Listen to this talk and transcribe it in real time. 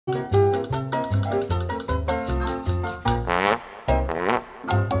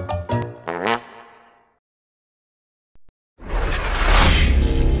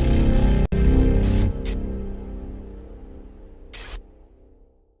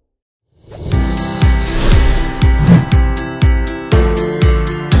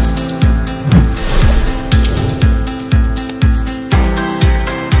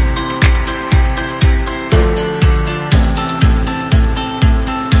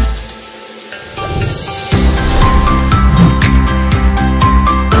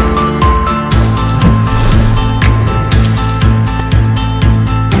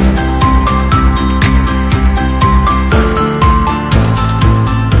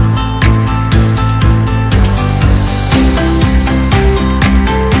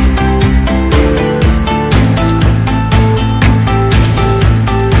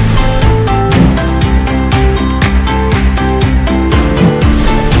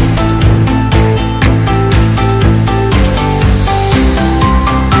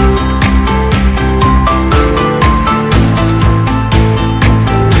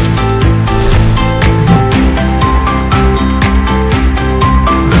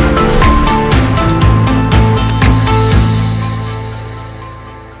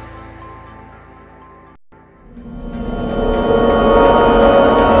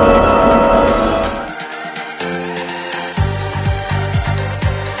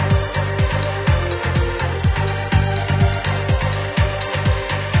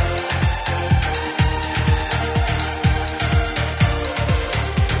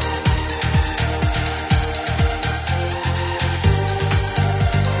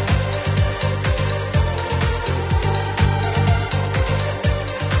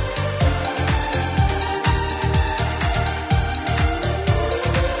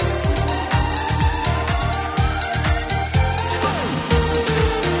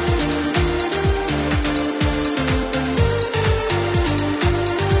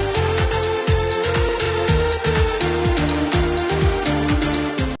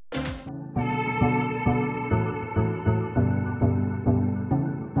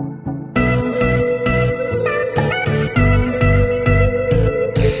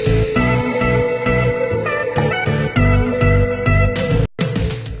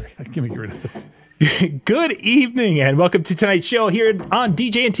Good evening and welcome to tonight's show here on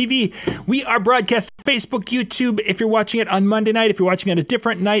DJNTV. We are broadcasting Facebook, YouTube. If you're watching it on Monday night, if you're watching it a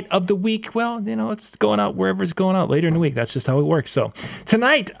different night of the week, well, you know, it's going out wherever it's going out later in the week. That's just how it works. So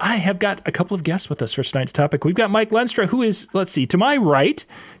tonight I have got a couple of guests with us for tonight's topic. We've got Mike Lenstra, who is, let's see, to my right.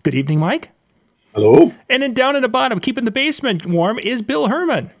 Good evening, Mike. Hello. And then down in the bottom, keeping the basement warm, is Bill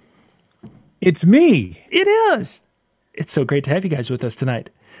Herman. It's me. It is. It's so great to have you guys with us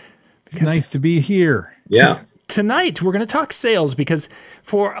tonight. It's nice to be here. Yes. Tonight, we're going to talk sales because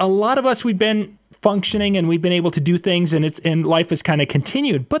for a lot of us, we've been functioning and we've been able to do things and life has kind of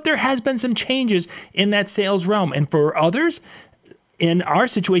continued. But there has been some changes in that sales realm. And for others, in our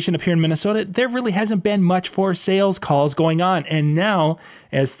situation up here in Minnesota, there really hasn't been much for sales calls going on. And now,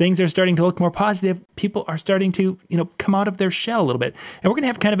 as things are starting to look more positive, people are starting to, come out of their shell a little bit. And we're going to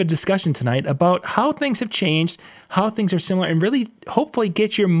have kind of a discussion tonight about how things have changed, how things are similar, and really hopefully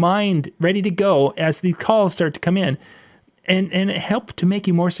get your mind ready to go as these calls start to come in and help to make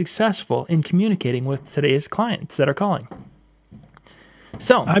you more successful in communicating with today's clients that are calling.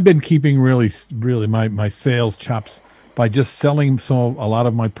 So I've been keeping really my sales chops by just selling a lot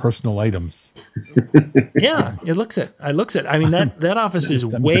of my personal items. Yeah, it looks it. I mean, that office is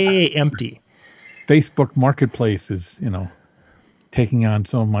way empty. Facebook Marketplace is, taking on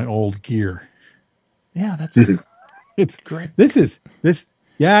some of my old gear. Yeah, it's great.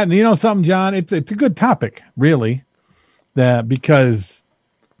 Yeah, and you know something, John? It's a good topic, really, because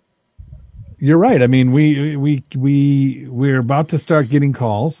you're right. I mean, we're about to start getting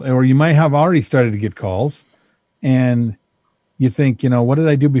calls, or you might have already started to get calls. And you think, what did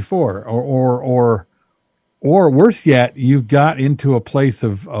I do before? Or worse yet, you've got into a place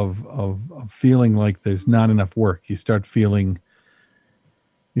of feeling like there's not enough work. You start feeling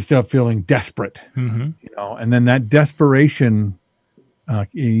desperate, and then that desperation,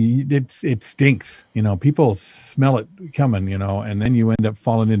 it stinks. People smell it coming, and then you end up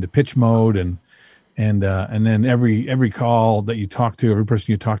falling into pitch mode, and then every call that you talk to, every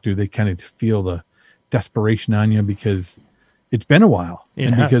person you talk to, they kind of feel the desperation on you because it's been a while,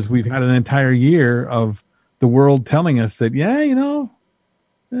 because we've had an entire year of the world telling us that,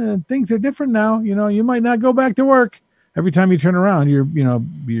 things are different now. You might not go back to work. Every time you turn around,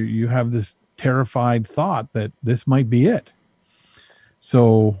 you have this terrified thought that this might be it.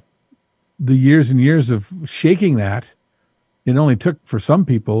 So the years and years of shaking that, it only took for some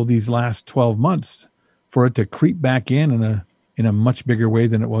people these last 12 months for it to creep back in a much bigger way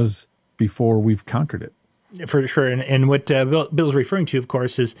than it was before we've conquered it. For sure. And what Bill's referring to, of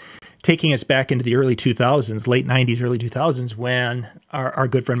course, is taking us back into the early 2000s, late 90s, early 2000s, when our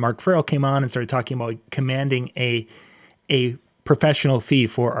good friend Mark Farrell came on and started talking about commanding a professional fee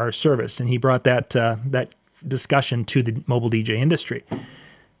for our service. And he brought that discussion to the mobile DJ industry.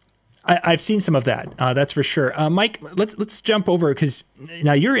 I've seen some of that. That's for sure. Mike, let's jump over because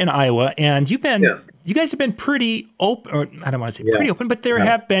now you're in Iowa and you guys have been pretty open, or I don't want to say pretty open, but there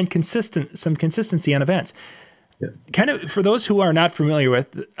have been some consistency on events. Yeah. Kind of for those who are not familiar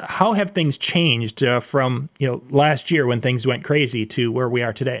with, how have things changed from last year when things went crazy to where we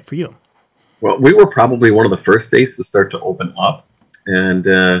are today for you? Well, we were probably one of the first states to start to open up, and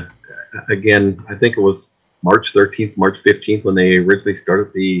again, I think it was March 13th, March 15th when they originally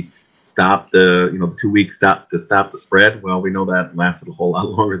started the 2-week stop to stop the spread. Well, we know that lasted a whole lot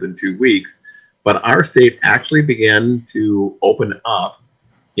longer than 2 weeks, but our state actually began to open up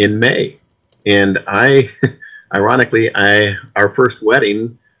in May. And ironically, our first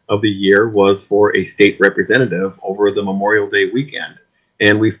wedding of the year was for a state representative over the Memorial Day weekend.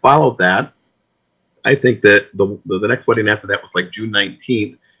 And we followed that. I think that the next wedding after that was like June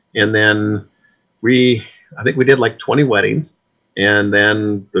 19th. And then I think we did like 20 weddings. And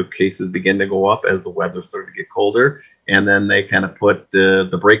then the cases began to go up as the weather started to get colder. And then they kind of put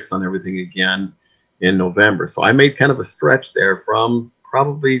the brakes on everything again in November. So I made kind of a stretch there from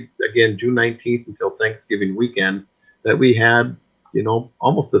probably, again, June 19th until Thanksgiving weekend that we had,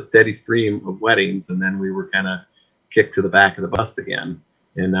 almost a steady stream of weddings. And then we were kind of kicked to the back of the bus again.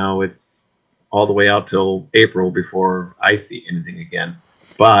 And now it's all the way out till April before I see anything again.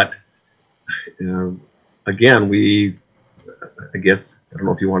 But, again, I guess, I don't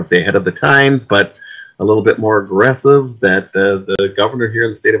know if you want to say ahead of the times, but a little bit more aggressive that the governor here in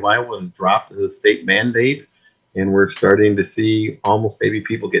the state of Iowa has dropped the state mandate. And we're starting to see almost maybe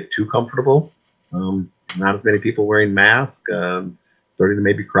people get too comfortable. Not as many people wearing masks, starting to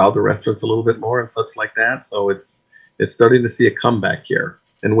maybe crowd the restaurants a little bit more and such like that. So it's starting to see a comeback here.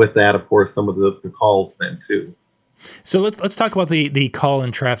 And with that, of course, some of the calls then too. So let's talk about the call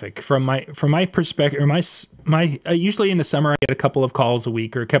and traffic from my perspective. Or my usually in the summer I get a couple of calls a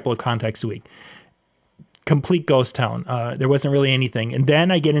week or a couple of contacts a week. complete ghost town. There wasn't really anything. And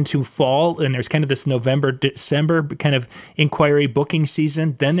then I get into fall, and there's kind of this November, December kind of inquiry booking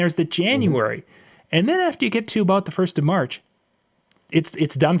season. Then there's the January. And then after you get to about the 1st of March,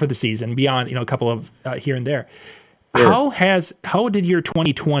 it's done for the season, beyond, a couple of here and there. Sure. How did your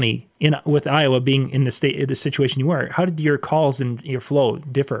 2020 with Iowa being in the situation you were, how did your calls and your flow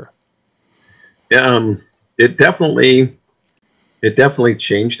differ? It definitely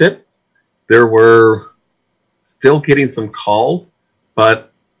changed it. There were still getting some calls,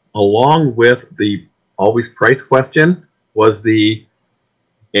 but along with the always price question was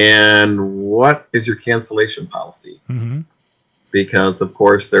and what is your cancellation policy? Mm-hmm. Because of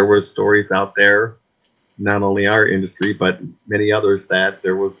course there were stories out there, not only our industry, but many others, that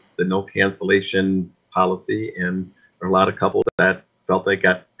there was the no cancellation policy, and there were a lot of couples that felt they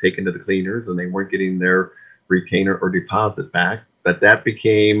got taken to the cleaners and they weren't getting their retainer or deposit back. But that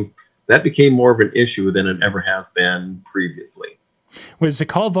became more of an issue than it ever has been previously. Was the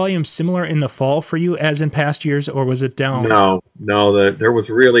call volume similar in the fall for you as in past years, or was it down? No. There was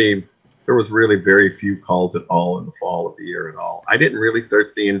really very few calls at all in the fall of the year at all. I didn't really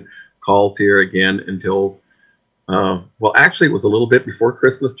start seeing calls here again until, actually it was a little bit before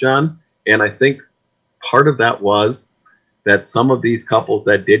Christmas, John. And I think part of that was that some of these couples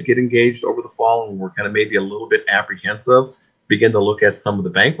that did get engaged over the fall and were kind of maybe a little bit apprehensive began to look at some of the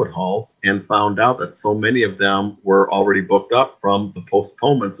banquet halls and found out that so many of them were already booked up from the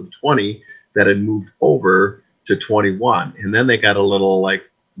postponements of 20 that had moved over to 21. And then they got a little like,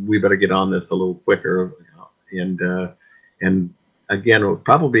 we better get on this a little quicker. And again, it was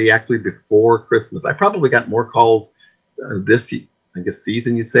probably actually before Christmas. I probably got more calls this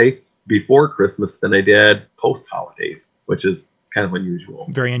season, you'd say, before Christmas than I did post holidays, which is kind of unusual.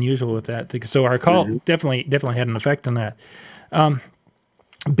 Very unusual with that. So our call definitely had an effect on that.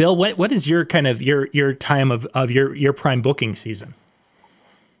 Bill, what is your kind of your time of your prime booking season?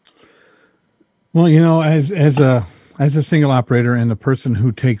 Well, as a single operator and a person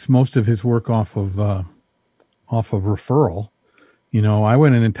who takes most of his work off of referral, I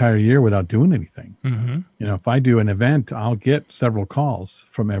went an entire year without doing anything. Mm-hmm. If I do an event, I'll get several calls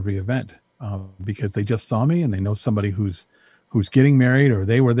from every event because they just saw me and they know somebody who's getting married, or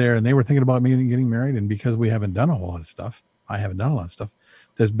they were there and they were thinking about me getting married. And because we haven't done a whole lot of stuff, I haven't done a lot of stuff.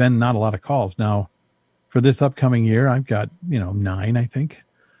 There's been not a lot of calls. Now, for this upcoming year, I've got 9, I think,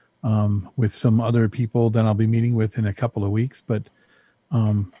 with some other people that I'll be meeting with in a couple of weeks. But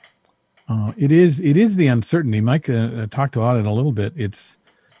it is the uncertainty. Mike talked about it a little bit. It's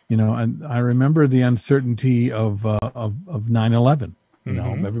and I remember the uncertainty of 9/11.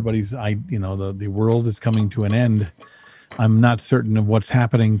 Everybody's the world is coming to an end. I'm not certain of what's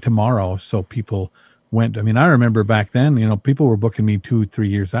happening tomorrow. So people went, I remember back then, people were booking me 2-3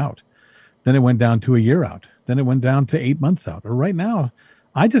 years out. Then it went down to a year out. Then it went down to 8 months out. Or right now,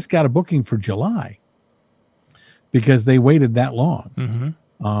 I just got a booking for July because they waited that long.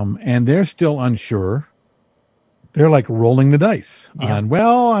 Mm-hmm. And they're still unsure. They're like rolling the dice. Yeah. And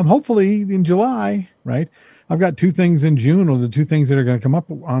I'm hopefully in July, right? I've got 2 things in June, or the 2 things that are going to come up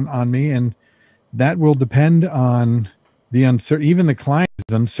on me. And that will depend on the uncertain. Even the client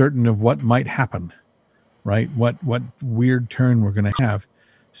is uncertain of what might happen, right? What weird turn we're going to have.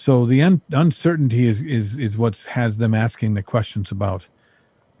 So the uncertainty is what has them asking the questions about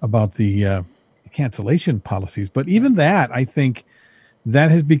the cancellation policies. But even that, I think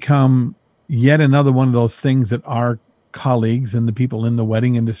that has become yet another one of those things that our colleagues and the people in the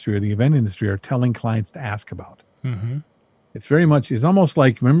wedding industry or the event industry are telling clients to ask about. Mm-hmm. It's almost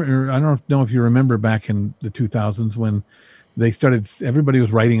like, remember, I don't know if you remember back in the 2000s when they started, everybody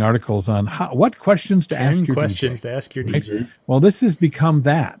was writing articles on what questions to ask your questions DJ. To ask your DJ. Right? Well, this has become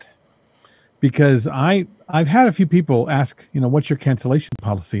that, because I've had a few people ask, what's your cancellation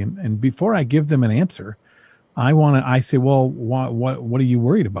policy? And before I give them an answer, I say, well, what are you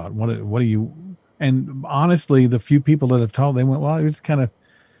worried about? What are you, and honestly, the few people that have told, they went, well, it's kind of,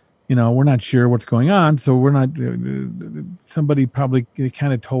 we're not sure what's going on. So we're not, somebody probably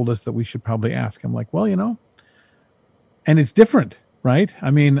kind of told us that we should probably ask. I'm like, well, and it's different, right?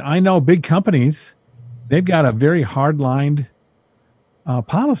 I know big companies, they've got a very hard-lined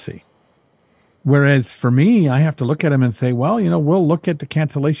policy. Whereas for me, I have to look at them and say, well, we'll look at the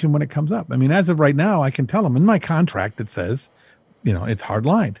cancellation when it comes up. As of right now, I can tell them in my contract, it says, it's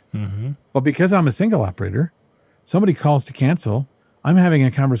hard-lined. Mm-hmm. But because I'm a single operator, somebody calls to cancel, I'm having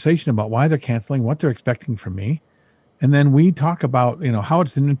a conversation about why they're canceling, what they're expecting from me. And then we talk about, how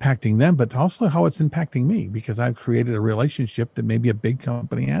it's impacting them, but also how it's impacting me, because I've created a relationship that maybe a big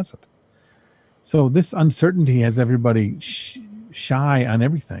company hasn't. So this uncertainty has everybody shy on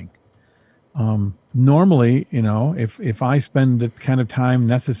everything. Normally, you know, if I spend the kind of time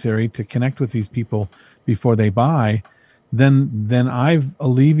necessary to connect with these people before they buy, then I've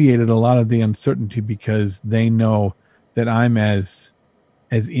alleviated a lot of the uncertainty because they know that I'm as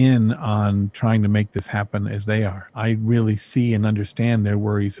in on trying to make this happen as they are. I really see and understand their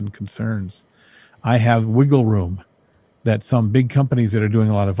worries and concerns. I have wiggle room that some big companies that are doing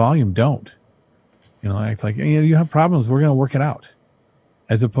a lot of volume don't. You know, it's like, you know, you have problems, we're going to work it out.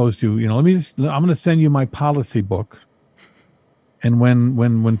 As opposed to, you know, I'm going to send you my policy book. And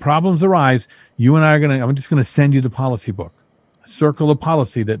when problems arise, you and I are I'm just going to send you the policy book, a circle of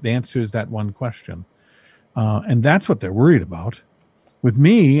policy that answers that one question. And that's what they're worried about. With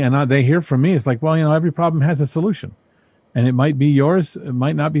me, and they hear from me, it's like, well, you know, every problem has a solution, and it might be yours, it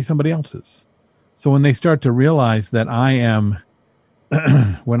might not be somebody else's. So when they start to realize that I am,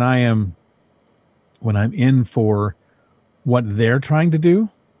 when I'm in for what they're trying to do,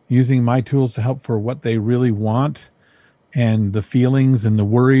 using my tools to help for what they really want, and the feelings and the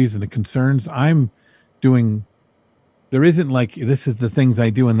worries and the concerns I'm doing, there isn't like, this is the things I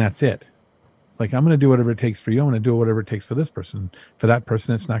do and that's it. It's like, I'm going to do whatever it takes for you. I'm going to do whatever it takes for this person. For that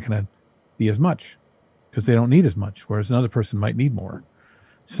person, it's not going to be as much because they don't need as much, whereas another person might need more.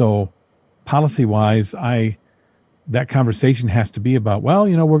 So policy wise, that conversation has to be about, well,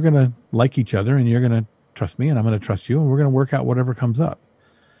 you know, we're going to like each other and you're going to trust me and I'm going to trust you and we're going to work out whatever comes up.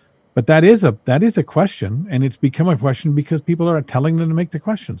 But that is a question, and it's become a question because people are telling them to make the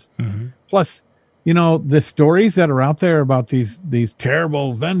questions. Mm-hmm. Plus, you know, the stories that are out there about these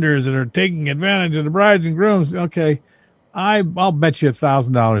terrible vendors that are taking advantage of the brides and grooms. Okay, I'll bet you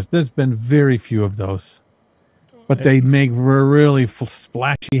 $1,000 there's been very few of those, but they make really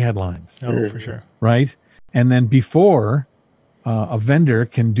splashy headlines. Oh, for sure. Right, and then before a vendor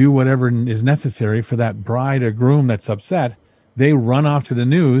can do whatever is necessary for that bride or groom that's upset, they run off to the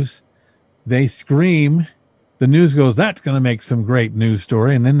news, they scream, the news goes, that's going to make some great news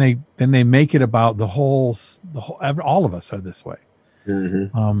story, and then they make it about the whole all of us are this way.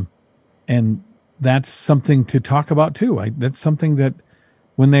 Mm-hmm. And that's something to talk about too. That's something that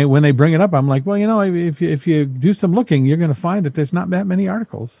when they bring it up, I'm like, well, you know, if you do some looking, you're going to find that there's not that many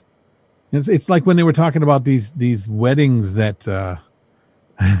articles. It's like when they were talking about these weddings that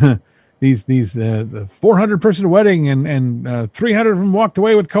these 400-person wedding and 300 of them walked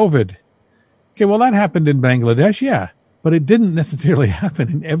away with COVID. Okay, well, that happened in Bangladesh, yeah, but it didn't necessarily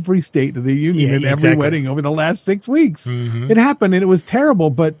happen in every state of the union in every wedding over the last 6 weeks. Mm-hmm. It happened and it was terrible,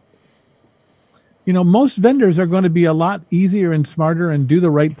 but you know, most vendors are going to be a lot easier and smarter and do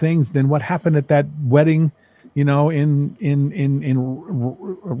the right things than what happened at that wedding, you know, in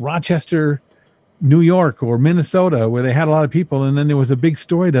Rochester, New York or Minnesota, where they had a lot of people. And then there was a big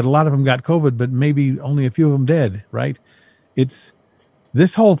story that a lot of them got COVID, but maybe only a few of them did. Right.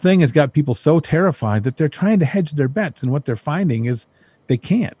 This whole thing has got people so terrified that they're trying to hedge their bets. And what they're finding is they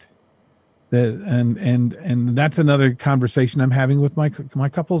can't. And that's another conversation I'm having with my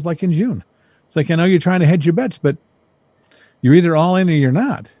couples, like in June. It's like, I know you're trying to hedge your bets, but you're either all in or you're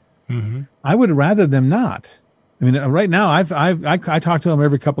not. Mm-hmm. I would rather them not. I mean, right now I talk to them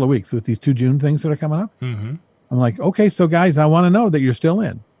every couple of weeks with these 2 June things that are coming up. Mm-hmm. I'm like, okay, so guys, I want to know that you're still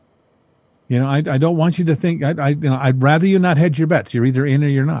in. You know, I don't want you to think, I'd rather you not hedge your bets. You're either in or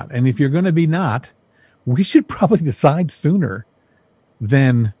you're not. And if you're going to be not, we should probably decide sooner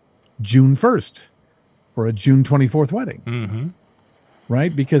than June 1st for a June 24th wedding. Mm-hmm.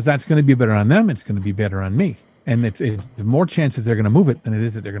 Right? Because that's going to be better on them. It's going to be better on me. And it's more chances they're going to move it than it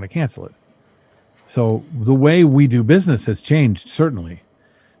is that they're going to cancel it. So the way we do business has changed, certainly.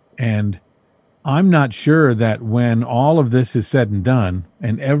 And I'm not sure that when all of this is said and done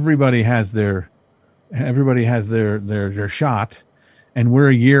and everybody has their shot and we're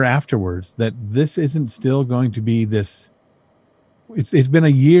a year afterwards, that this isn't still going to be this. It's been a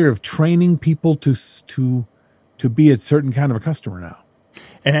year of training people to be a certain kind of a customer now.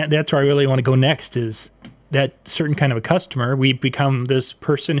 And that's where I really want to go next, is that certain kind of a customer. We've become this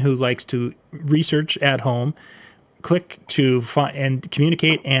person who likes to research at home, click to find and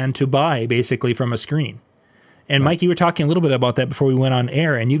communicate and to buy basically from a screen. And Mike, you were talking a little bit about that before we went on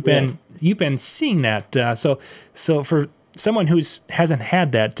air, and you've been seeing that. So for someone who hasn't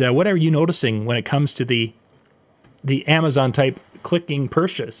had that, what are you noticing when it comes to the Amazon type clicking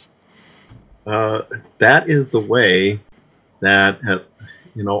purchase? That is the way that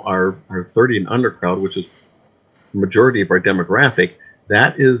our 30 and under crowd, which is the majority of our demographic,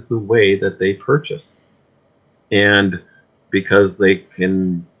 that is the way that they purchase. And because they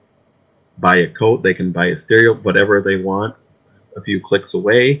can buy a coat, they can buy a stereo, whatever they want, a few clicks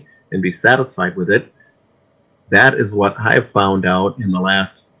away and be satisfied with it. That is what I've found out in the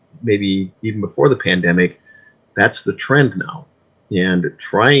last maybe even before the pandemic, that's the trend now. And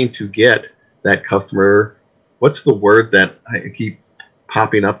trying to get that customer, what's the word that I keep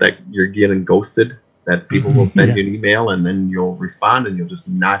popping up, that you're getting ghosted, that people will send you an email and then you'll respond and you'll just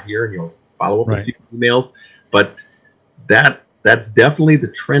not hear and you'll follow up with few emails. But that's definitely the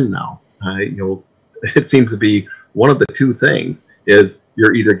trend now. It seems to be one of the two things is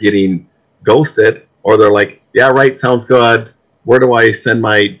you're either getting ghosted or they're like, yeah, right, sounds good. Where do I send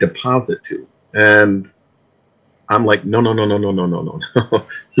my deposit to? And I'm like, no.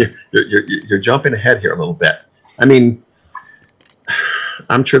 You're jumping ahead here a little bit. I mean,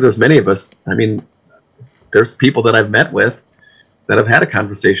 I'm sure there's many of us. I mean, there's people that I've met with, that I've had a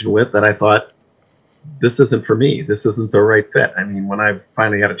conversation with, that I thought, this isn't for me. This isn't the right fit. I mean, when I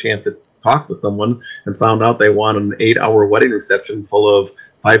finally had a chance to talk with someone and found out they want an 8-hour wedding reception full of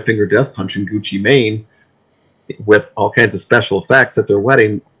 5-finger death punch in Gucci Mane with all kinds of special effects at their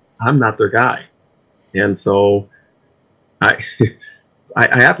wedding, I'm not their guy. And so I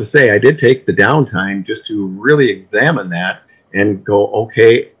have to say, I did take the downtime just to really examine that and go,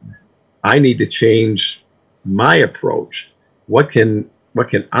 okay, I need to change my approach. What can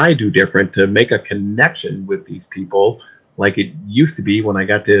I do different to make a connection with these people like it used to be when I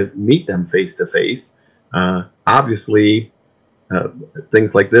got to meet them face to face? Obviously,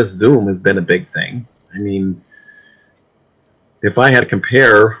 things like this, Zoom, has been a big thing. I mean, if I had to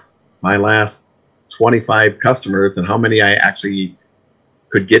compare my last 25 customers and how many I actually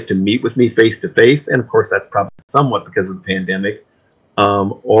could get to meet with me face to face, and of course that's probably somewhat because of the pandemic,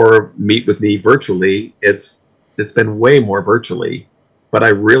 or meet with me virtually, it's been way more virtually. But I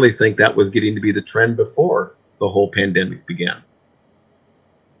really think that was getting to be the trend before the whole pandemic began.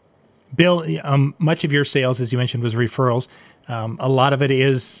 Bill, much of your sales, as you mentioned, was referrals. A lot of it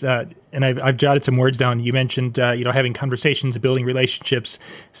is, and I've jotted some words down. You mentioned, having conversations, building relationships,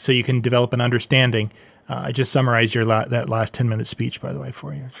 so you can develop an understanding. I just summarized that last 10-minute speech, by the way,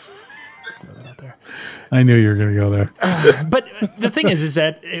 for you. Just throw that out there. I knew you were going to go there. But the thing is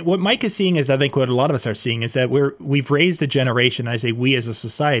that what Mike is seeing is, I think what a lot of us are seeing is that we've raised a generation. I say we as a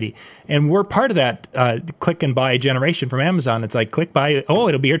society, and we're part of that click and buy generation from Amazon. It's like click buy, oh,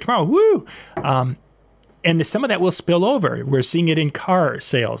 it'll be here tomorrow, woo! And some of that will spill over. We're seeing it in car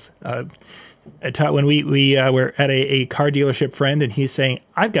sales. When we were at a car dealership friend, and he's saying,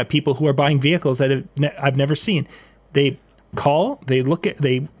 I've got people who are buying vehicles that I've never seen. They call, they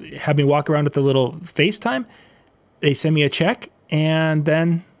have me walk around with a little FaceTime, they send me a check, and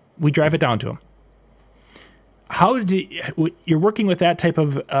then we drive it down to them. You're working with that type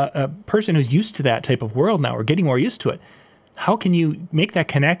of a person who's used to that type of world now, or getting more used to it. How can you make that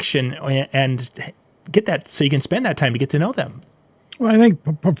connection and get that so you can spend that time to get to know them? Well, I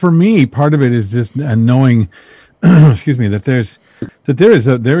think for me, part of it is just knowing, excuse me, that there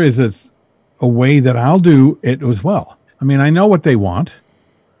is a way that I'll do it as well. I mean, I know what they want,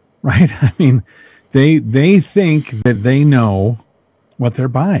 right? I mean, they think that they know what they're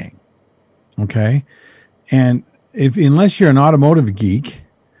buying, okay? And unless you're an automotive geek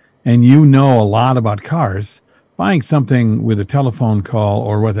and you know a lot about cars, buying something with a telephone call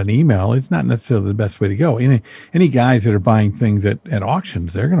or with an email is not necessarily the best way to go. Any guys that are buying things at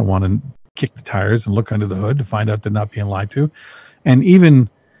auctions, they're going to want to kick the tires and look under the hood to find out they're not being lied to. And even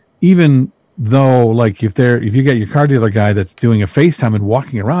though, like, if you got your car dealer guy that's doing a FaceTime and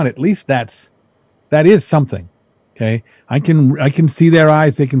walking around, at least that is something. Okay, I can see their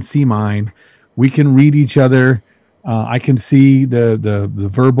eyes, they can see mine. We can read each other. I can see the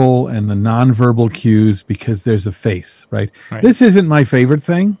verbal and the nonverbal cues because there's a face, right? This isn't my favorite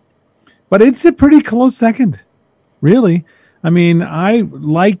thing, but it's a pretty close second, really. I mean, I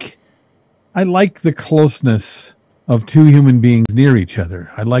like the closeness of two human beings near each other.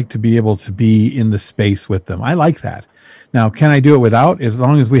 I like to be able to be in the space with them. I like that. Now, can I do it without, as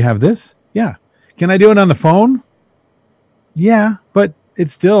long as we have this? Yeah. Can I do it on the phone? Yeah, but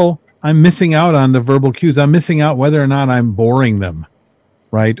it's still, I'm missing out on the verbal cues. I'm missing out whether or not I'm boring them,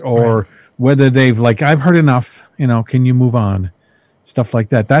 right? Or whether they've like, I've heard enough, can you move on? Stuff like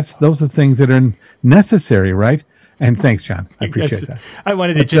that. Those are things that are necessary, right? And thanks, John. I appreciate that. I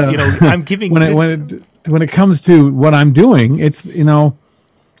wanted to just, I'm giving... When it comes to what I'm doing, it's,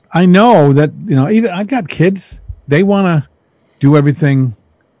 I know that, even I've got kids, they want to do everything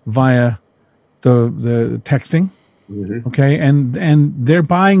via the texting. Mm-hmm. Okay. And they're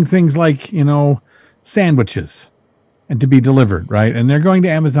buying things like, sandwiches and to be delivered. Right. And they're going to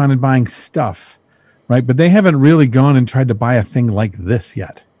Amazon and buying stuff. Right. But they haven't really gone and tried to buy a thing like this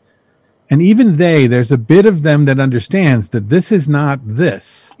yet. And even there's a bit of them that understands that this is not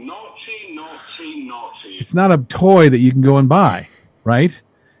this. Naughty. It's not a toy that you can go and buy. Right.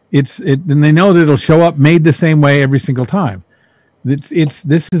 and they know that it'll show up made the same way every single time. This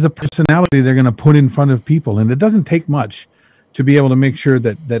is a personality they're going to put in front of people, and it doesn't take much to be able to make sure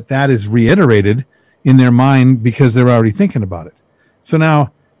that is reiterated in their mind because they're already thinking about it. So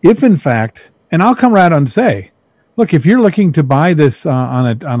now, if in fact, and I'll come right on and say, look, if you're looking to buy this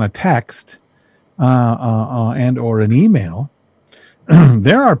on a text and or an email,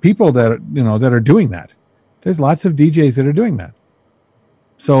 there are people that are doing that. There's lots of DJs that are doing that.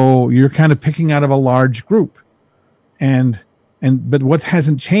 So you're kind of picking out of a large group, but what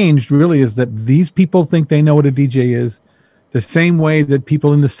hasn't changed really is that these people think they know what a DJ is the same way that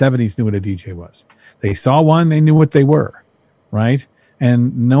people in the 70s knew what a DJ was. They saw one, they knew what they were, right?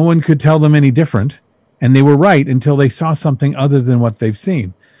 And no one could tell them any different. And they were right until they saw something other than what they've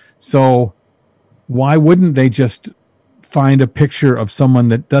seen. So why wouldn't they just find a picture of someone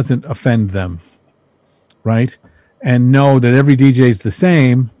that doesn't offend them, right? And know that every DJ is the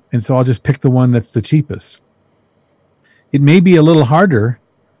same, and so I'll just pick the one that's the cheapest. It may be a little harder,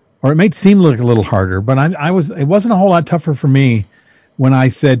 or it might seem like a little harder, but it wasn't a whole lot tougher for me when I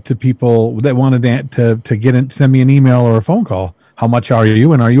said to people that wanted to send me an email or a phone call, how much are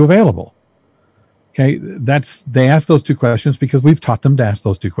you and are you available? Okay, they ask those two questions because we've taught them to ask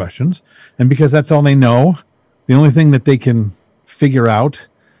those two questions, and because that's all they know. The only thing that they can figure out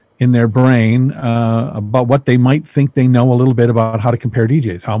in their brain about what they might think they know a little bit about how to compare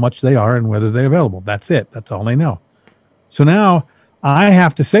DJs, how much they are and whether they're available. That's it. That's all they know. So now I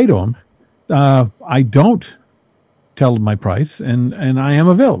have to say to them, I don't tell them my price and I am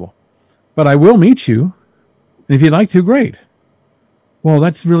available, but I will meet you. And if you'd like to, great. Well,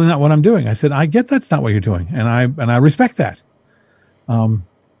 that's really not what I'm doing. I said, I get that's not what you're doing. And I respect that.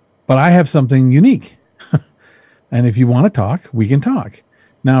 But I have something unique. And if you want to talk, we can talk.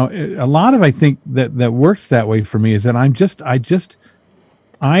 Now, a lot of, I think that works that way for me is that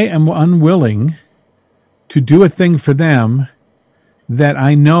I am unwilling to do a thing for them that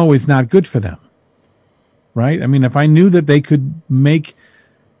I know is not good for them. Right? I mean, if I knew that they could make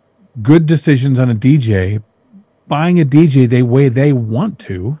good decisions on a DJ, buying a DJ the way they want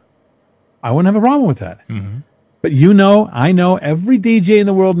to, I wouldn't have a problem with that. Mm-hmm. But I know every DJ in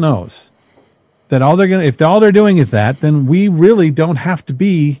the world knows that if all they're doing is that, then we really don't have to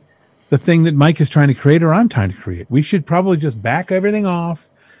be the thing that Mike is trying to create or I'm trying to create. We should probably just back everything off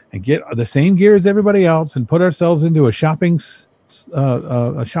and get the same gear as everybody else and put ourselves into a shopping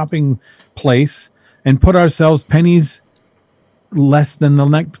place and put ourselves pennies less than the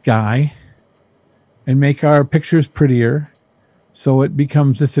next guy and make our pictures prettier so it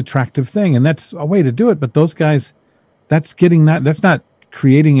becomes this attractive thing. And that's a way to do it. But those guys, that's not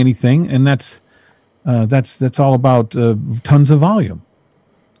creating anything. And that's all about tons of volume.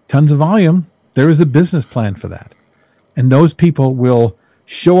 Tons of volume. There is a business plan for that. And those people will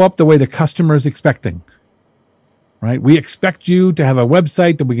show up the way the customer is expecting. Right? We expect you to have a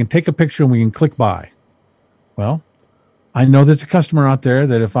website that we can take a picture and we can click buy. Well, I know there's a customer out there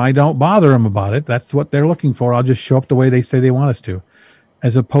that if I don't bother them about it, that's what they're looking for. I'll just show up the way they say they want us to.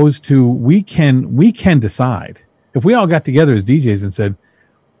 As opposed to we can decide. If we all got together as DJs and said,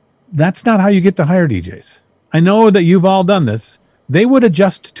 that's not how you get to hire DJs. I know that you've all done this. They would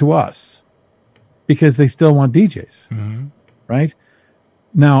adjust to us because they still want DJs. Mm-hmm. Right?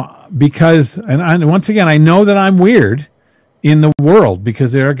 Now, once again, I know that I'm weird in the world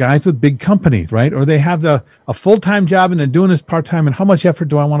because there are guys with big companies, right? Or they have a full-time job and they're doing this part-time. And how much effort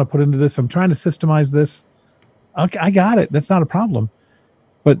do I want to put into this? I'm trying to systemize this. Okay, I got it. That's not a problem.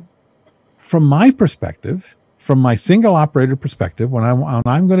 But from my perspective, from my single operator perspective, when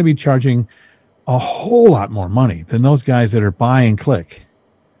I'm going to be charging a whole lot more money than those guys that are buy and click,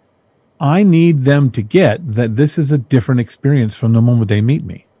 I need them to get that this is a different experience from the moment they meet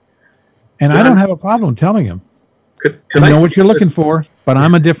me. And I don't have a problem telling them, I know what you're looking for, but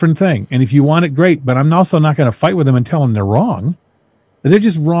I'm a different thing. And if you want it, great. But I'm also not going to fight with them and tell them they're wrong. They're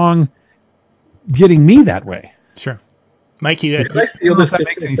just wrong getting me that way. Sure. Mike, you could I steal this for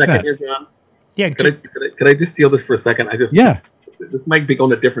a second here, John? Yeah. Could I just steal this for a second? This might be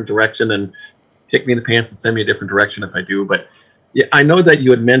going a different direction and kick me in the pants and send me a different direction if I do. But yeah, I know that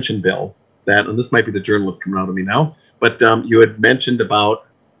you had mentioned, Bill, that, and this might be the journalist coming out of me now, but you had mentioned about,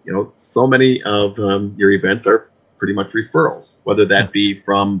 so many of your events are pretty much referrals, whether that be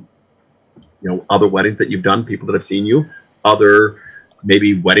from, other weddings that you've done, people that have seen you, other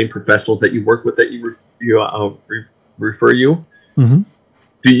maybe wedding professionals that you work with that you refer you. Mm-hmm.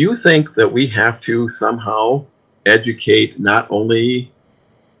 Do you think that we have to somehow educate not only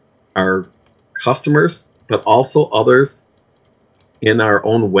our customers, but also others in our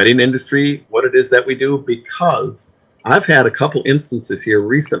own wedding industry, what it is that we do? Because I've had a couple instances here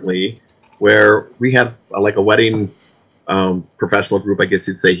recently where we have like a wedding professional group, I guess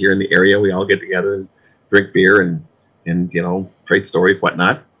you'd say, here in the area. We all get together and drink beer and trade stories,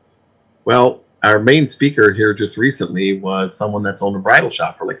 whatnot. Well, our main speaker here just recently was someone that's owned a bridal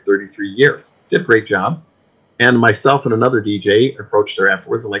shop for like 33 years. Did a great job. And myself and another DJ approached her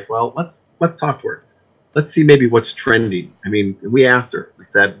afterwards and like, well, let's talk to her. Let's see maybe what's trending. I mean, we asked her, we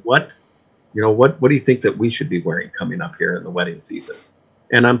said, what do you think that we should be wearing coming up here in the wedding season?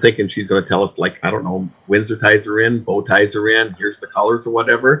 And I'm thinking she's going to tell us, like, I don't know, Windsor ties are in, bow ties are in, here's the colors or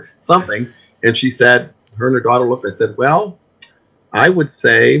whatever, something. And she said, her and her daughter looked and said, well, I would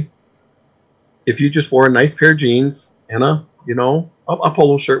say if you just wore a nice pair of jeans and a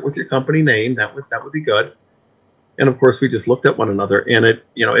polo shirt with your company name, that would be good. And of course, we just looked at one another, and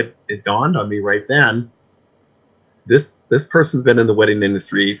it dawned on me right then. This person's been in the wedding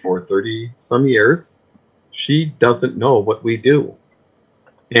industry for 30 some years. She doesn't know what we do.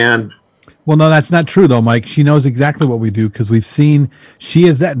 And well, no, that's not true though, Mike. She knows exactly what we do because we've seen.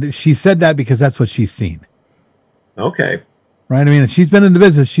 She said that because that's what she's seen. Okay. Right. I mean, she's been in the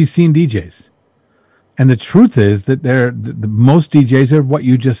business. She's seen DJs, and the truth is that the most DJs are what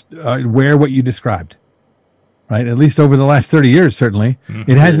you just wear what you described. Right. At least over the last 30 years, certainly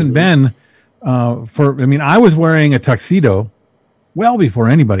it hasn't been I was wearing a tuxedo well before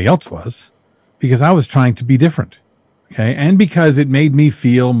anybody else was because I was trying to be different. Okay. And because it made me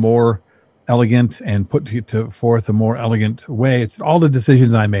feel more elegant and put forth a more elegant way. It's all the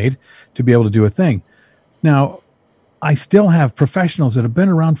decisions I made to be able to do a thing. Now, I still have professionals that have been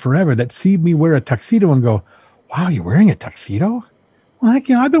around forever that see me wear a tuxedo and go, wow, you're wearing a tuxedo? Well,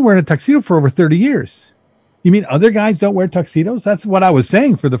 I've been wearing a tuxedo for over 30 years. You mean other guys don't wear tuxedos? That's what I was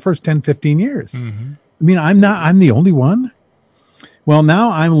saying for the first 10, 15 years. Mm-hmm. I mean, I'm the only one. Well,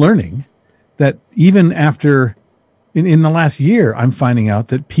 now I'm learning that even after in the last year, I'm finding out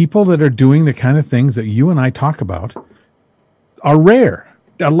that people that are doing the kind of things that you and I talk about are rare.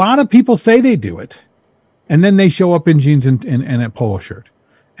 A lot of people say they do it, and then they show up in jeans and a polo shirt.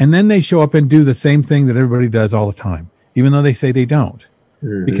 And then they show up and do the same thing that everybody does all the time, even though they say they don't.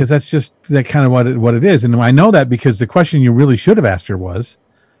 Mm-hmm. Because that's just that kind of what it is. And I know that because the question you really should have asked her was,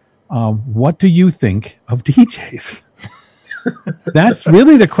 what do you think of DJs? That's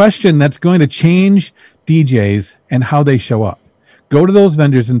really the question that's going to change DJs and how they show up. Go to those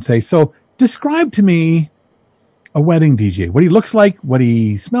vendors and say, so describe to me a wedding DJ, what he looks like, what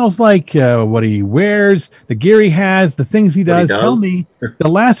he smells like, what he wears, the gear he has, the things he does. Tell me the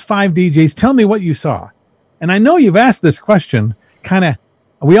last 5 DJs, tell me what you saw. And I know you've asked this question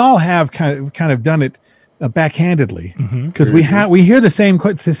we all have kind of done it backhandedly because we hear the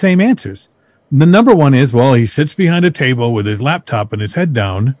same answers. The number one is, well, he sits behind a table with his laptop and his head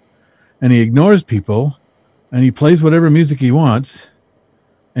down and he ignores people and he plays whatever music he wants.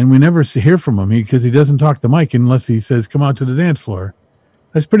 And we never hear from him because he doesn't talk to Mike unless he says, come out to the dance floor.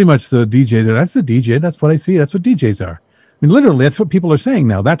 That's pretty much the DJ. That's the DJ. That's what I see. That's what DJs are. I mean, literally, that's what people are saying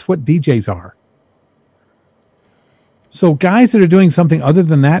now. That's what DJs are. So guys that are doing something other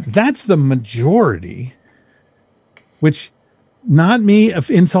than that, that's the majority, which not me of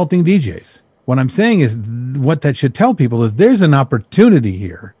insulting DJs. What I'm saying is what that should tell people is there's an opportunity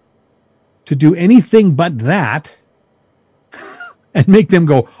here to do anything but that and make them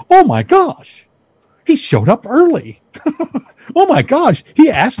go, oh my gosh, he showed up early. Oh my gosh, he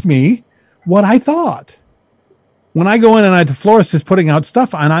asked me what I thought. When I go in and the florist is putting out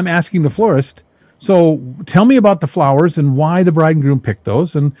stuff and I'm asking the florist, so tell me about the flowers and why the bride and groom picked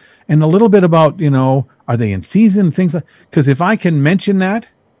those and a little bit about, are they in season, things like, because if I can mention that,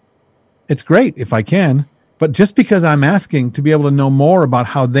 it's great if I can, but just because I'm asking to be able to know more about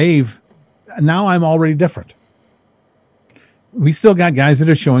how now I'm already different. We still got guys that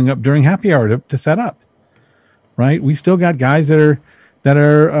are showing up during happy hour to set up, right? We still got guys that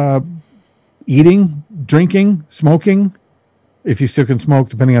are eating, drinking, smoking, if you still can smoke,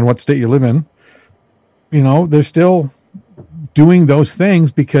 depending on what state you live in. They're still doing those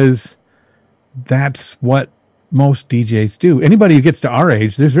things because that's what most DJs do. Anybody who gets to our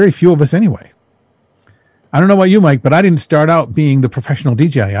age, there's very few of us anyway. I don't know about you, Mike, but I didn't start out being the professional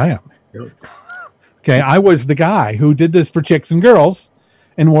DJ I am. Yep. Okay, I was the guy who did this for chicks and girls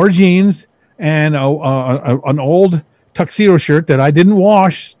and wore jeans and an old tuxedo shirt that I didn't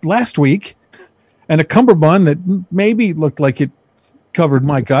wash last week and a cummerbund that maybe looked like it covered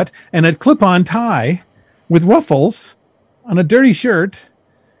my gut and a clip-on tie with ruffles on a dirty shirt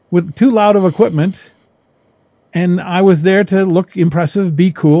with too loud of equipment. And I was there to look impressive,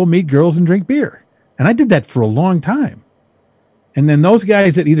 be cool, meet girls, and drink beer. And I did that for a long time. And then those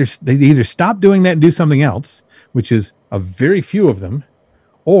guys that either stop doing that and do something else, which is a very few of them,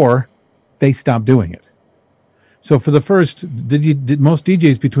 or they stop doing it. So for the first, did most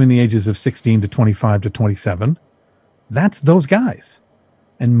DJs between the ages of 16 to 25 to 27, that's those guys.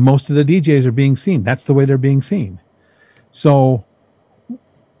 And most of the DJs are being seen. That's the way they're being seen. So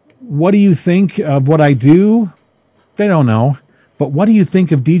what do you think of what I do? They don't know. But what do you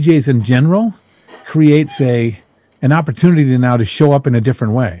think of DJs in general? Creates an opportunity now to show up in a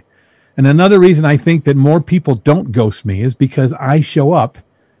different way. And another reason I think that more people don't ghost me is because I show up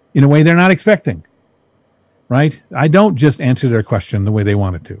in a way they're not expecting. Right? I don't just answer their question the way they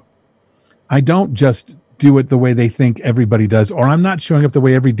want it to. I don't just do it the way they think everybody does, or I'm not showing up the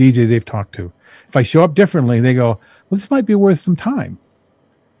way every DJ they've talked to. If I show up differently, they go, well, this might be worth some time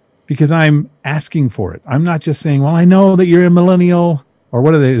because I'm asking for it. I'm not just saying, well, I know that you're a millennial, or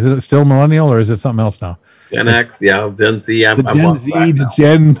what are they? Is it still millennial or is it something else now? Gen X, yeah, Gen Z. The Gen Z, the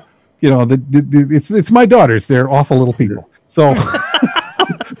Gen, it's my daughters. They're awful little people. So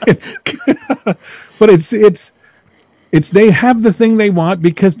but it's they have the thing they want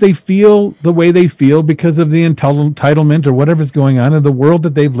because they feel the way they feel because of the entitlement or whatever's going on in the world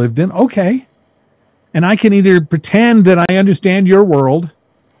that they've lived in. Okay. And I can either pretend that I understand your world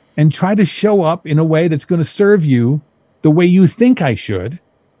and try to show up in a way that's going to serve you the way you think I should,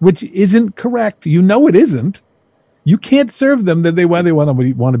 which isn't correct. You know it isn't. You can't serve them the way they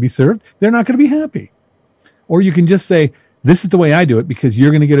want to be served. They're not going to be happy. Or you can just say, this is the way I do it because you're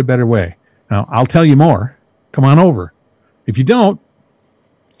going to get a better way. Now, I'll tell you more. Come on over. If you don't,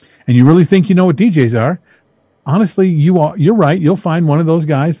 and you really think you know what DJs are, honestly, you're right. You'll find one of those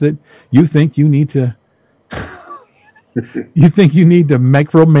guys that you think you need to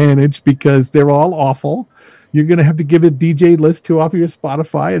micromanage because they're all awful. You're going to have to give a DJ list to off of your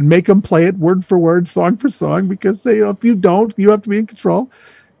Spotify and make them play it word for word, song for song, because if you don't, you have to be in control.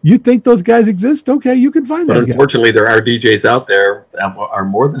 You think those guys exist? Okay, you can find that. Unfortunately, there are DJs out there that are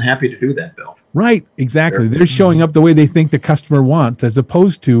more than happy to do that, Bill. Right, exactly. They're showing up the way they think the customer wants, as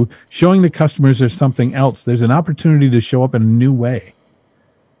opposed to showing the customers there's something else. There's an opportunity to show up in a new way.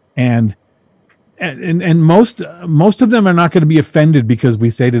 And most of them are not going to be offended because we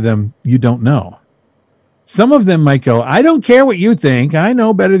say to them, you don't know. Some of them might go, I don't care what you think. I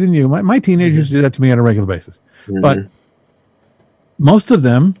know better than you. My teenagers do that to me on a regular basis. Mm-hmm. But most of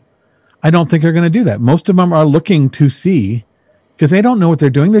them, I don't think are going to do that. Most of them are looking to see, because they don't know what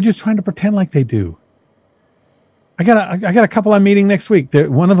they're doing. They're just trying to pretend like they do. I got a couple I'm meeting next week.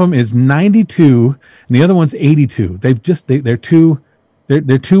 One of them is 92 and the other one's 82. They're two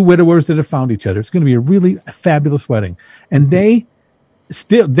widowers that have found each other. It's going to be a really fabulous wedding. And they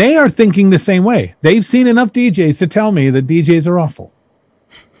are thinking the same way. They've seen enough DJs to tell me that DJs are awful.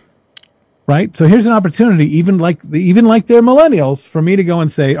 Right? So here's an opportunity, even like they're millennials, for me to go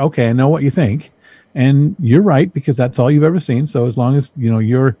and say, okay, I know what you think. And you're right, because that's all you've ever seen. So as long as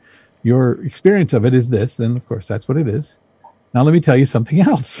your experience of it is this, then of course that's what it is. Now let me tell you something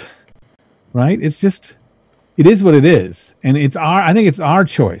else. Right? It is what it is. And I think it's our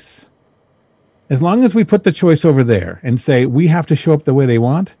choice. As long as we put the choice over there and say we have to show up the way they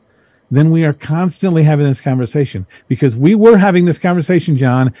want, then we are constantly having this conversation, because we were having this conversation,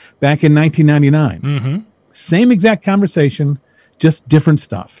 John, back in 1999. Mm-hmm. Same exact conversation, just different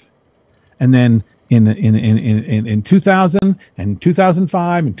stuff. And then in 2000 and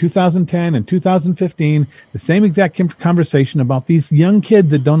 2005 and 2010 and 2015, the same exact conversation about these young kids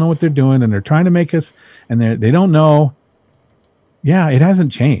that don't know what they're doing and they're trying to make us, and they don't know. Yeah, it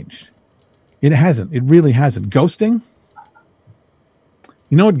hasn't changed. It hasn't. It really hasn't. Ghosting.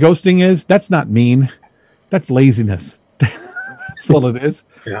 You know what ghosting is? That's not mean. That's laziness. That's all it is.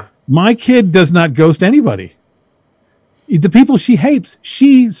 Yeah. My kid does not ghost anybody. The people she hates,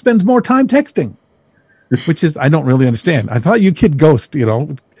 she spends more time texting, which is, I don't really understand. I thought you kid ghost,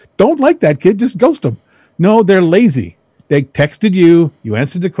 don't like that kid, just ghost them. No, they're lazy. They texted you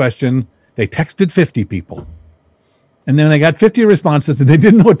answered the question, they texted 50 people. And then they got 50 responses and they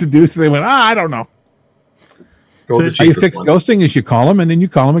didn't know what to do. So they went, I don't know. So how you fix ghosting is you call them and then you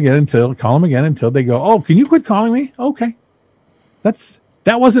call them again until they go, oh, can you quit calling me? Okay. That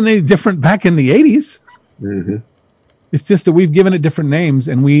wasn't any different back in the 80s. Mm-hmm. It's just that we've given it different names,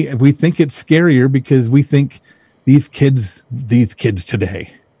 and we think it's scarier because we think these kids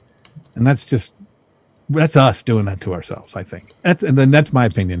today. And that's us doing that to ourselves, I think. That's my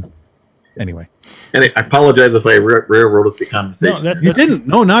opinion. Anyway. And I apologize if I railroaded the conversation. No, you didn't.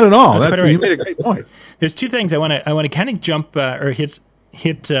 No, not at all. You made a great point. There's two things I want to kind of jump or hit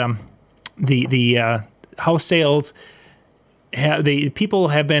the house sales. People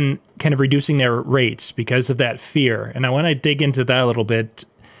have been kind of reducing their rates because of that fear, and I want to dig into that a little bit.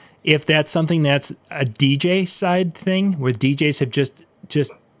 if that's something that's a DJ side thing where DJs have just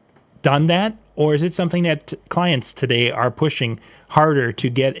done that, or is it something that clients today are pushing harder to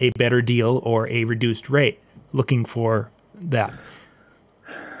get a better deal or a reduced rate, looking for that?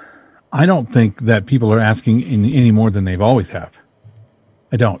 I don't think that people are asking any more than they've always have.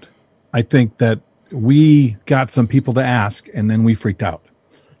 I don't. I think that we got some people to ask and then we freaked out,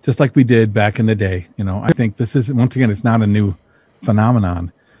 just like we did back in the day. You know, I think this is, once again, it's not a new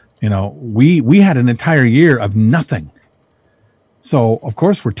phenomenon. You know, we had an entire year of nothing. So of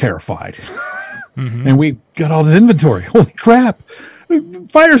course we're terrified. And we got all this inventory. Holy crap.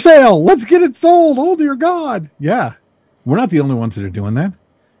 Fire sale. Let's get it sold. Oh dear God. Yeah. We're not the only ones that are doing that.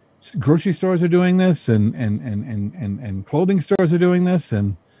 Grocery stores are doing this, and clothing stores are doing this,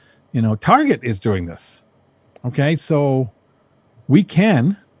 and you know, Target is doing this. Okay, so we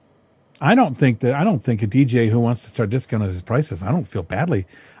can. I don't think a DJ who wants to start discounting his prices, I don't feel badly.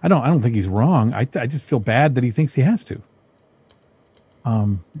 I don't think he's wrong. I just feel bad that he thinks he has to.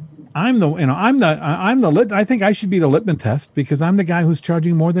 I think I should be the litmus test because I'm the guy who's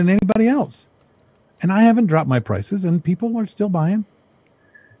charging more than anybody else, and I haven't dropped my prices, and people are still buying.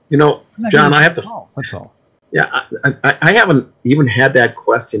 You know, John, I have to. That's all. Yeah, I haven't even had that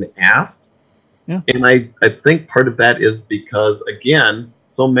question asked. Yeah. And I think part of that is because, again,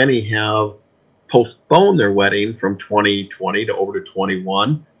 so many have postponed their wedding from 2020 to over to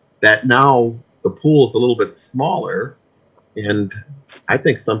 21 that now the pool is a little bit smaller. And I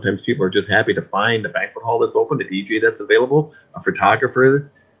think sometimes people are just happy to find a banquet hall that's open, a DJ that's available, a photographer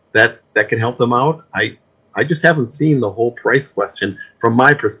that can help them out. I just haven't seen the whole price question from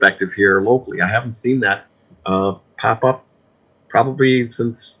my perspective here locally. I haven't seen that pop up probably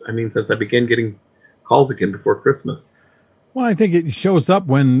since I began getting calls again before Christmas. Well, I think it shows up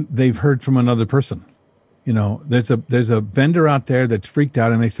when they've heard from another person. You know, there's a vendor out there that's freaked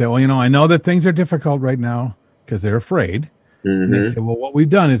out and they say, well, you know, I know that things are difficult right now because they're afraid. And they say, well, what we've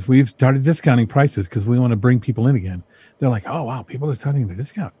done is we've started discounting prices because we want to bring people in again. They're like, oh, wow, people are starting to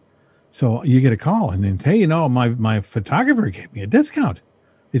discount. So you get a call and then, hey, you know, my photographer gave me a discount.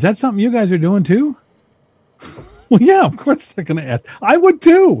 Is that something you guys are doing too? Well, yeah, of course they're going to ask. I would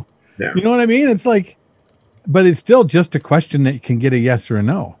too. Yeah. You know what I mean? It's like, but it's still just a question that can get a yes or a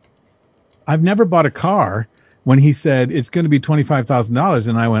no. I've never bought a car when he said it's going to be $25,000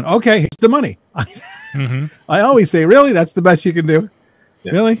 and I went, okay, here's the money. I always say, really? That's the best you can do?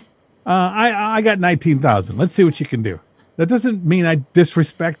 Yeah. Really? I got 19,000. Let's see what you can do. That doesn't mean I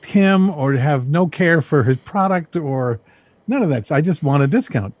disrespect him or have no care for his product or none of that. I just want a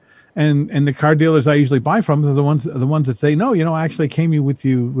discount. And the car dealers I usually buy from are the ones that say, no, you know, I actually came with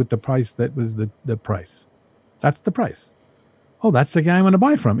the price that was the price. That's the price. Oh, that's the guy I'm going to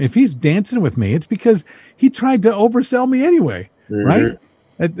buy from. If he's dancing with me, it's because he tried to oversell me anyway, right?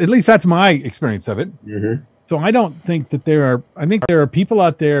 At least that's my experience of it. So I don't think that I think there are people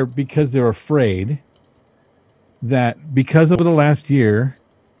out there because they're afraid that because of the last year,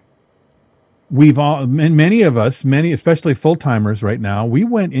 many of us, especially full-timers right now, we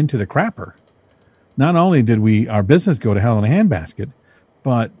went into the crapper. Not only did our business go to hell in a handbasket,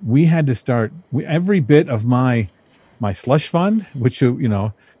 but we had to start every bit of my slush fund, which, you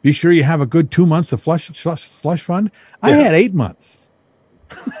know, be sure you have a good 2 months of slush fund. Yeah. I had 8 months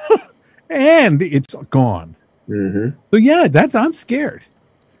and it's gone. So yeah, I'm scared.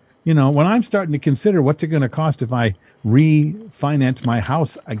 You know, when I'm starting to consider what's it going to cost if I refinance my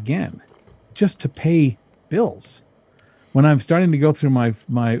house again, just to pay bills, when I'm starting to go through my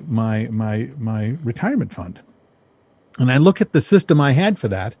retirement fund, and I look at the system I had for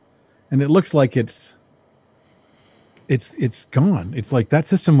that, and it looks like it's gone. It's like that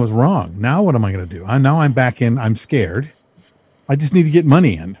system was wrong. Now what am I going to do? Now I'm back in. I'm scared. I just need to get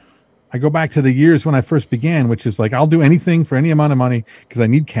money in. I go back to the years when I first began, which is like, I'll do anything for any amount of money because I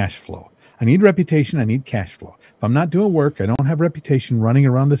need cash flow. I need reputation. I need cash flow. If I'm not doing work, I don't have reputation running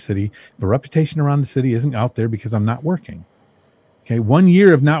around the city. If a reputation around the city isn't out there because I'm not working. Okay. 1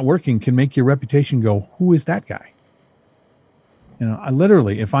 year of not working can make your reputation go, who is that guy? You know,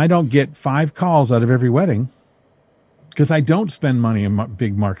 if I don't get 5 calls out of every wedding, because I don't spend money in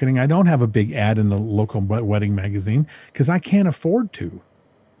big marketing, I don't have a big ad in the local wedding magazine because I can't afford to.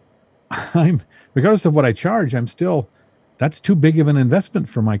 Regardless of what I charge, that's too big of an investment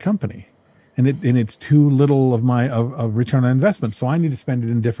for my company, and it's too little of my return on investment. So I need to spend it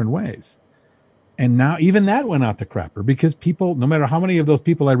in different ways. And now even that went out the crapper because people, no matter how many of those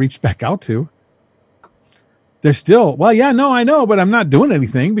people I reached back out to, they're still, well, yeah, no, I know, but I'm not doing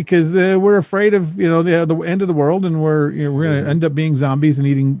anything because we're afraid of, you know, the end of the world, and we're going to end up being zombies and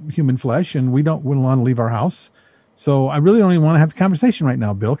eating human flesh, and we don't want to leave our house. So I really don't even want to have the conversation right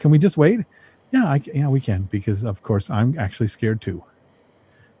now, Bill. Can we just wait? Yeah, we can, because of course I'm actually scared too.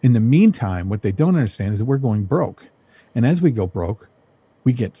 In the meantime, what they don't understand is that we're going broke. And as we go broke,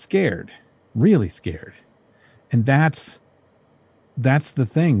 we get scared, really scared. And that's the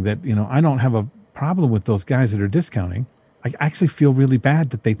thing that, I don't have a problem with those guys that are discounting. I actually feel really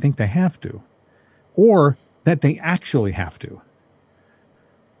bad that they think they have to, or that they actually have to.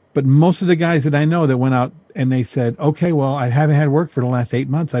 But most of the guys that I know that went out and they said, okay, well, I haven't had work for the last 8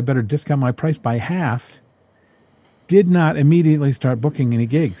 months, I better discount my price by half, did not immediately start booking any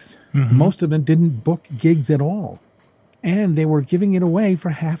gigs. Mm-hmm. Most of them didn't book gigs at all. And they were giving it away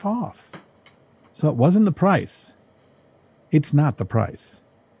for half off. So it wasn't the price. It's not the price.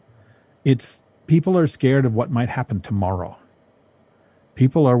 It's people are scared of what might happen tomorrow.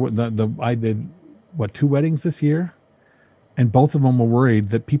 People are, I did, 2 weddings this year? And both of them were worried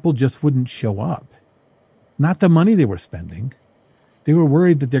that people just wouldn't show up. Not the money they were spending. They were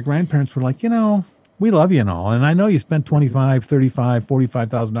worried that their grandparents were like, we love you and all. And I know you spent $25,000, $35,000,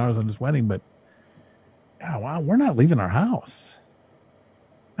 $45,000 on this wedding, but we're not leaving our house.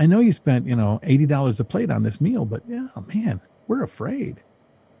 I know you spent, $80 a plate on this meal, but man, we're afraid.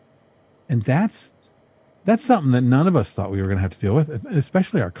 And that's something that none of us thought we were going to have to deal with,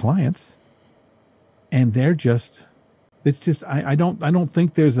 especially our clients. And I don't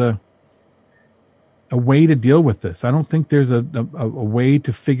think there's a way to deal with this. I don't think there's a way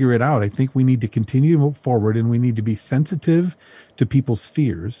to figure it out. I think we need to continue to move forward, and we need to be sensitive to people's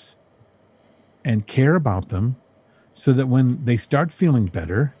fears and care about them, so that when they start feeling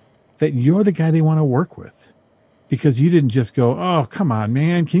better, that you're the guy they want to work with, because you didn't just go, oh, come on,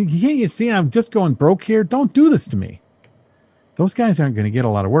 man. Can't you see I'm just going broke here? Don't do this to me. Those guys aren't going to get a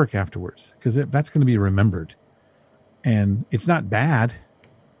lot of work afterwards, because that's going to be remembered. And it's not bad.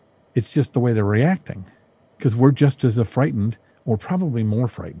 It's just the way they're reacting, because we're just as frightened, or probably more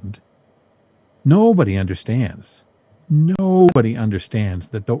frightened. Nobody understands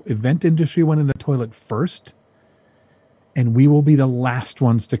that the event industry went in the toilet first, and we will be the last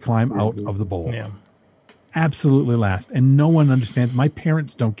ones to climb out of the bowl. Yeah. Absolutely last. And no one understands. My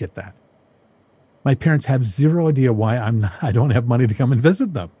parents don't get that. My parents have zero idea why I don't have money to come and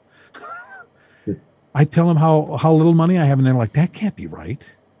visit them. I tell them how little money I have, and they're like, that can't be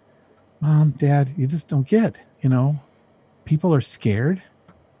right. Mom, Dad, you just don't get, people are scared.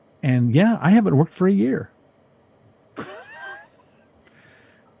 And I haven't worked for a year.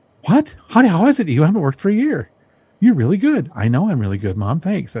 What? How is it you haven't worked for a year? You're really good. I know I'm really good, Mom.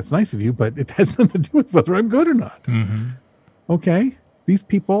 Thanks. That's nice of you, but it has nothing to do with whether I'm good or not. Mm-hmm. Okay. These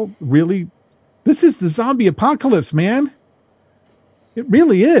people really, this is the zombie apocalypse, man. It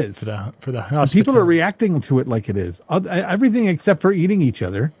really is. For the hospital. People are reacting to it like it is. Everything except for eating each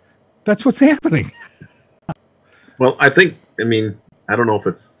other. That's what's happening. Well, I don't know if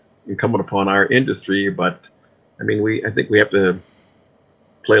it's incumbent upon our industry, but I think we have to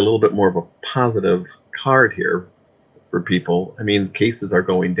play a little bit more of a positive card here for people. Cases are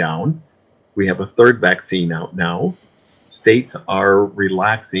going down. We have a 3rd vaccine out now. States are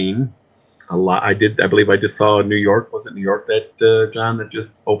relaxing a lot. I believe I just saw New York. Was it New York that, John, that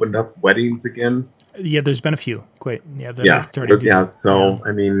just opened up weddings again? Yeah, there's been a few. Quite. Yeah. So,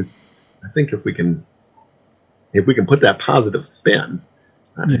 I think if we can put that positive spin.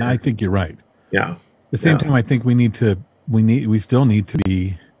 I think you're right. Yeah. At the same time, I think we still need to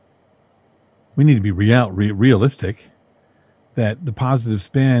be realistic, that the positive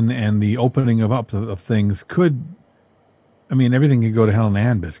spin and the opening up of things could, everything could go to hell in a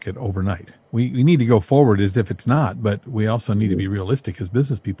handbasket overnight. We need to go forward as if it's not, but we also need to be realistic as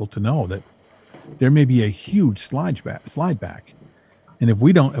business people to know that there may be a huge slide back. And if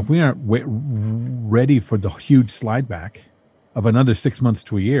we aren't ready for the huge slide back of another 6 months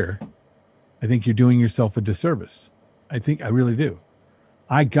to a year, I think you're doing yourself a disservice. I really do.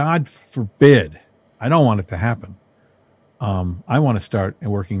 God forbid, I don't want it to happen. I want to start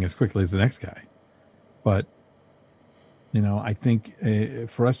working as quickly as the next guy. But, I think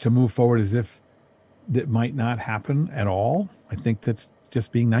for us to move forward as if that might not happen at all, I think that's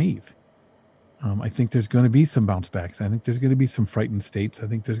just being naive. I think there's going to be some bounce backs. I think there's going to be some frightened states. I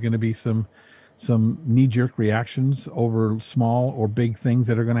think there's going to be some knee-jerk reactions over small or big things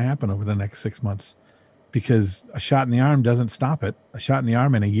that are going to happen over the next 6 months, because a shot in the arm doesn't stop it. A shot in the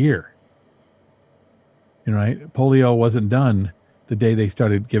arm in a year. Right? Polio wasn't done the day they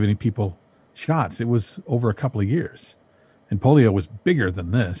started giving people shots. It was over a couple of years, and polio was bigger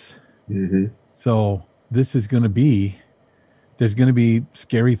than this. Mm-hmm. So this is going to be. There's going to be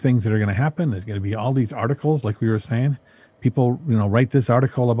scary things that are going to happen. There's going to be all these articles, like we were saying. People, write this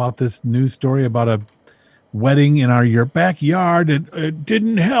article about this news story about wedding in your backyard, and it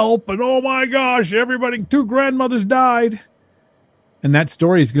didn't help, and oh my gosh, everybody, 2 grandmothers died. And that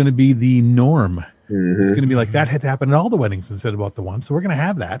story is going to be the norm. It's going to be like that has happened at all the weddings instead of about the one. So we're going to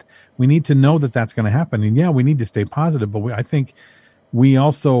have that. We need to know that that's going to happen. And yeah, we need to stay positive. But I think we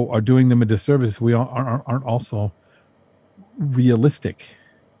also are doing them a disservice. We aren't also realistic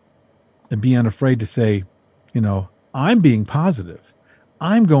and be unafraid to say, I'm being positive.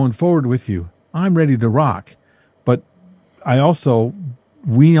 I'm going forward with you. I'm ready to rock. But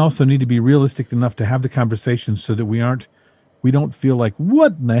we also need to be realistic enough to have the conversation so that we don't feel like,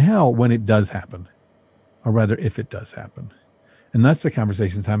 what in the hell, when it does happen. Or rather, if it does happen. And that's the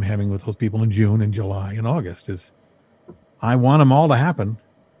conversations I'm having with those people in June and July and August is I want them all to happen,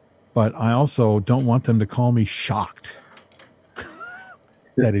 but I also don't want them to call me shocked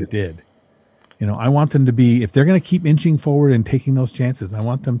that it did. I want them to be, if they're going to keep inching forward and taking those chances, I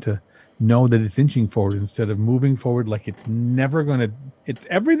want them to know that it's inching forward instead of moving forward like it's never going to,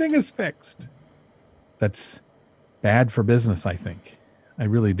 everything is fixed. That's bad for business, I think. I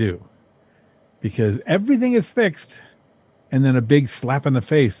really do. Because everything is fixed, and then a big slap in the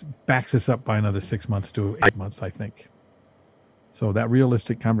face backs us up by another 6 months to 8 months, I think. So that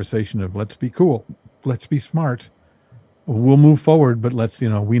realistic conversation of let's be cool, let's be smart, we'll move forward, but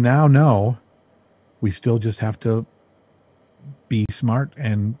we now know we still just have to be smart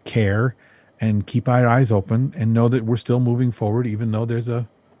and care and keep our eyes open and know that we're still moving forward, even though there's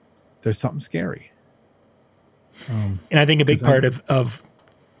something scary. And I think a big part of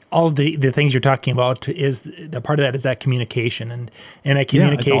all the things you're talking about is the part of that is that communication and that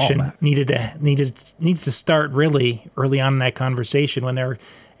communication needs to start really early on in that conversation when they're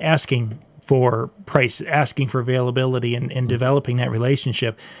asking for price, asking for availability and developing that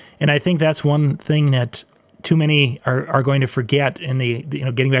relationship. And I think that's one thing that too many are going to forget in the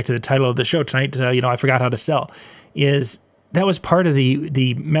getting back to the title of the show tonight, I forgot how to sell, is that was part of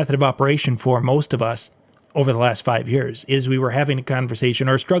the method of operation for most of us over the last 5 years is we were having a conversation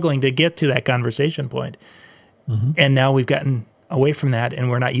or struggling to get to that conversation point. And now we've gotten away from that and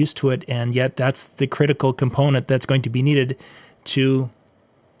we're not used to it. And yet that's the critical component that's going to be needed to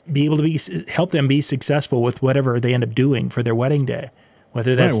be able to help them be successful with whatever they end up doing for their wedding day,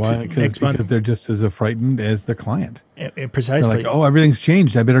 whether that's next month. Because they're just as frightened as the client. Precisely. They're like, oh, everything's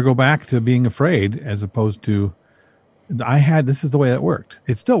changed. I better go back to being afraid as opposed to this is the way that worked.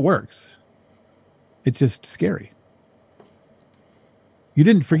 It still works. It's just scary. You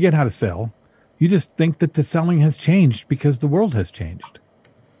didn't forget how to sell. You just think that the selling has changed because the world has changed.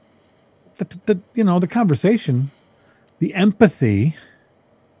 The conversation, the empathy,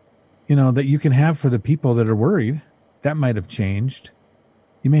 that you can have for the people that are worried, that might have changed.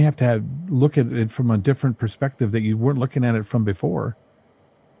 You may have to look at it from a different perspective that you weren't looking at it from before.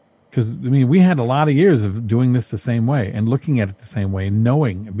 Because, we had a lot of years of doing this the same way and looking at it the same way,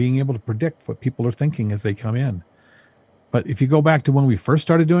 knowing, being able to predict what people are thinking as they come in. But if you go back to when we first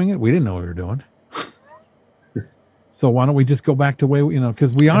started doing it, we didn't know what we were doing. So why don't we just go back to the way,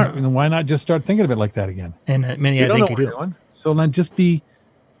 because we aren't, why not just start thinking of it like that again? And many, I think, you do. So then just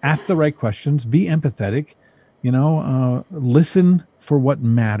ask the right questions, be empathetic, listen for what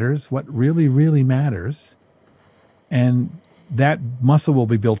matters, what really, really matters. And that muscle will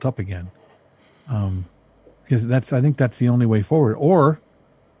be built up again. Because I think that's the only way forward. Or,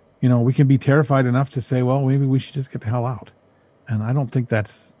 we can be terrified enough to say, well, maybe we should just get the hell out. And I don't think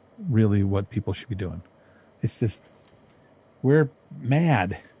that's really what people should be doing. It's just, we're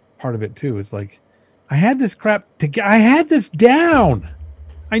mad. Part of it too. It's like, I had this crap I had this down.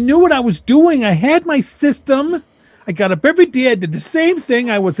 I knew what I was doing. I had my system. I got up every day. I did the same thing.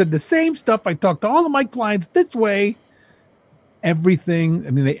 I was at the same stuff. I talked to all of my clients this way. Everything.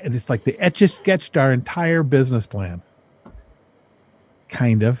 It's like they etch-a-sketched our entire business plan.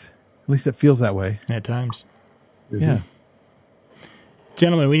 Kind of. At least it feels that way. At times. Yeah.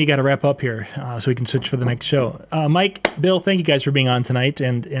 Gentlemen, we got to wrap up here so we can switch for the next show. Mike, Bill, thank you guys for being on tonight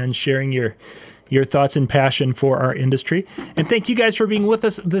and sharing your thoughts and passion for our industry. And thank you guys for being with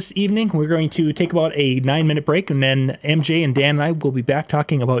us this evening. We're going to take about a 9-minute break, and then MJ and Dan and I will be back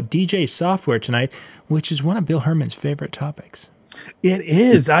talking about DJ software tonight, which is one of Bill Herman's favorite topics. It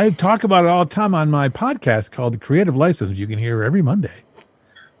is. I talk about it all the time on my podcast called The Creative License. You can hear every Monday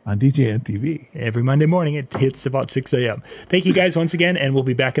on DJNTV. Every Monday morning, it hits about 6 a.m. Thank you guys once again, and we'll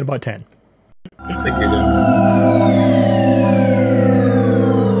be back in about 10. Thank you, guys.